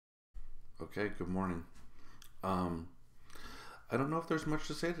Okay, good morning. Um, I don't know if there's much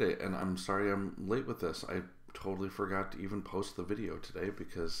to say today, and I'm sorry I'm late with this. I totally forgot to even post the video today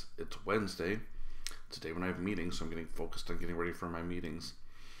because it's Wednesday. It's a day when I have meetings, so I'm getting focused on getting ready for my meetings.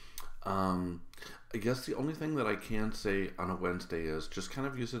 Um, I guess the only thing that I can say on a Wednesday is just kind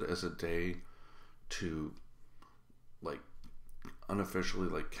of use it as a day to, like, unofficially,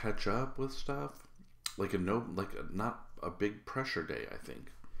 like, catch up with stuff. Like a no, like a, not a big pressure day, I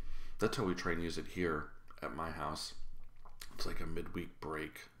think. That's how we try and use it here at my house. It's like a midweek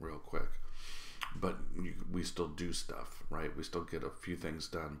break, real quick. But we still do stuff, right? We still get a few things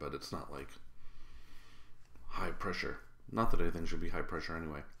done, but it's not like high pressure. Not that anything should be high pressure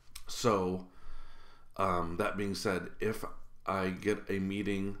anyway. So, that being said, if I get a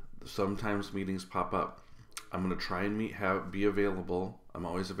meeting, sometimes meetings pop up. I'm gonna try and be available. I'm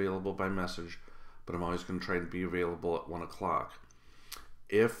always available by message, but I'm always gonna try and be available at 1 o'clock.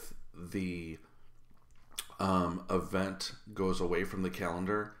 If the event goes away from the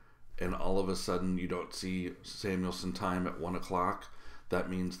calendar and all of a sudden you don't see Samuelson time at 1 o'clock, that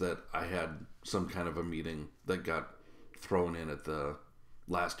means that I had some kind of a meeting that got thrown in at the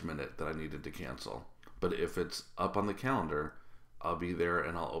last minute that I needed to cancel. But if it's up on the calendar, I'll be there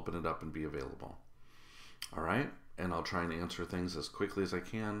and I'll open it up and be available. All right? And I'll try and answer things as quickly as I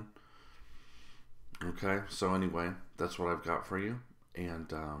can. Okay? So anyway, that's what I've got for you.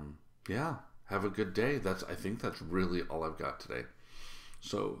 And yeah, have a good day. I think that's really all I've got today.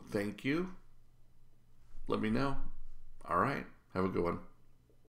 So thank you. Let me know. All right. Have a good one.